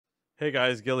Hey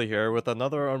guys, Gilly here with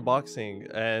another unboxing,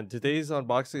 and today's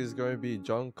unboxing is going to be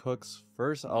Jungkook's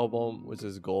first album, which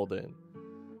is Golden.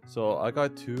 So I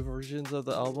got two versions of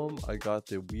the album. I got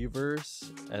the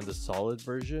Weverse and the solid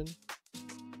version.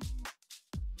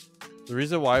 The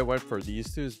reason why I went for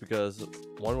these two is because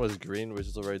one was green, which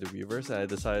is already the Weverse, and I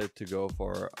decided to go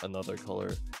for another color,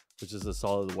 which is the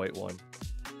solid white one.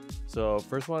 So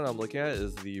first one I'm looking at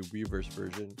is the Weverse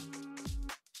version.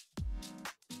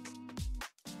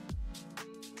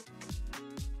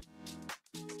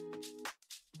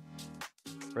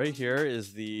 Right here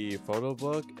is the photo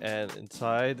book, and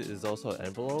inside is also an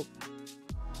envelope.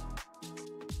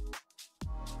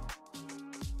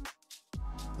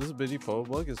 This mini photo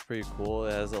book is pretty cool.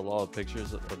 It has a lot of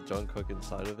pictures of Jungkook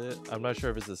inside of it. I'm not sure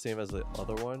if it's the same as the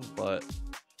other one, but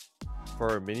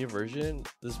for a mini version,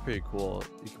 this is pretty cool.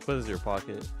 You can put this in your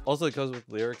pocket. Also, it comes with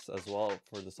lyrics as well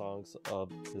for the songs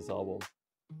of this album.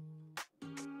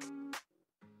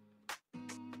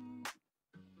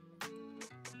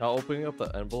 Now opening up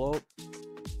the envelope,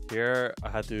 here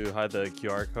I had to hide the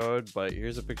QR code, but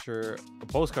here's a picture, a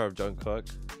postcard of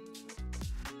Jungkook.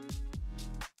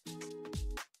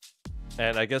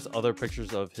 And I guess other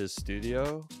pictures of his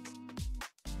studio.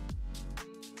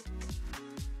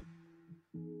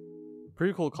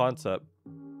 Pretty cool concept.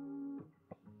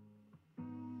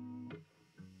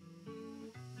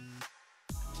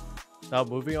 Now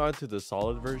moving on to the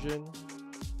solid version.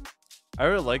 I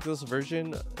really like this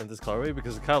version and this colorway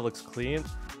because it kind of looks clean.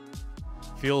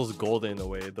 Feels golden in a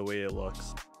way, the way it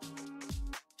looks.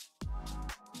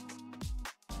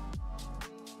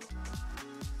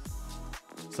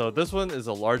 So this one is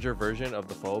a larger version of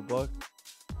the photo book.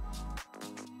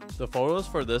 The photos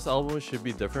for this album should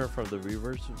be different from the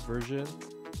Weverse version.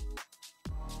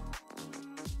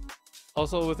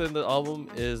 Also within the album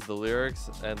is the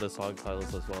lyrics and the song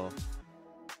titles as well.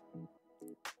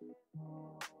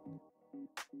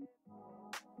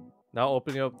 Now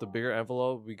opening up the bigger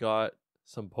envelope, we got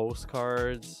some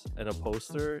postcards and a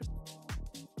poster.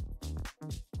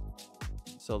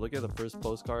 So look at the first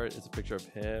postcard, it's a picture of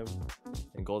him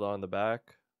and gold on the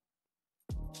back.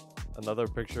 Another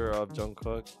picture of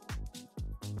Jungkook.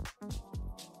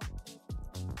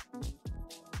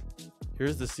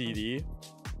 Here's the CD.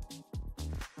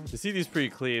 The CD is pretty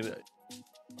clean.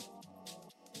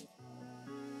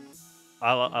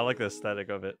 I like the aesthetic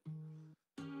of it.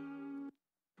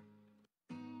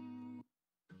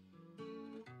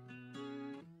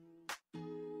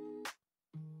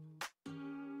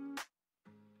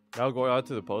 Now going on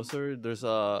to the poster, there's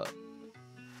a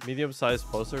medium-sized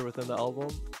poster within the album.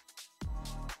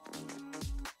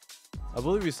 I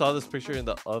believe we saw this picture in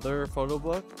the other photo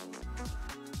book,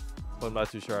 but I'm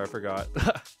not too sure, I forgot.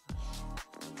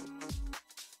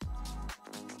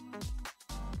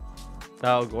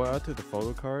 Now going on to the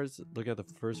photo cards, look at the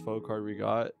first photo card we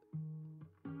got.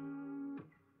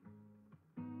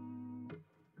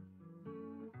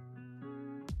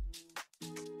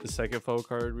 The second photo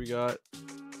card we got.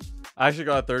 I actually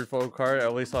got a third photo card. I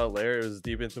only saw it later. It was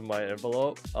deep into my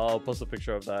envelope. I'll post a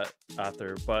picture of that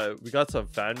after. But we got some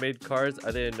fan-made cards. I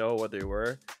didn't know what they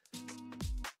were.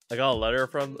 I got a letter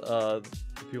from the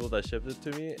people that shipped it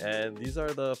to me, and these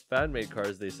are the fan-made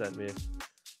cards they sent me.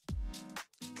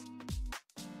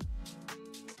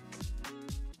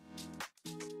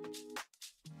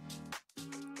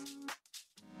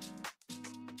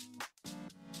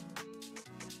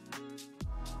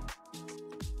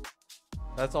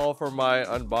 That's all for my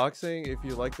unboxing. If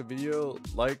you like the video,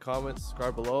 like, comment,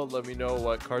 subscribe below. Let me know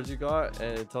what cards you got.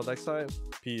 And until next time,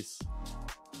 peace.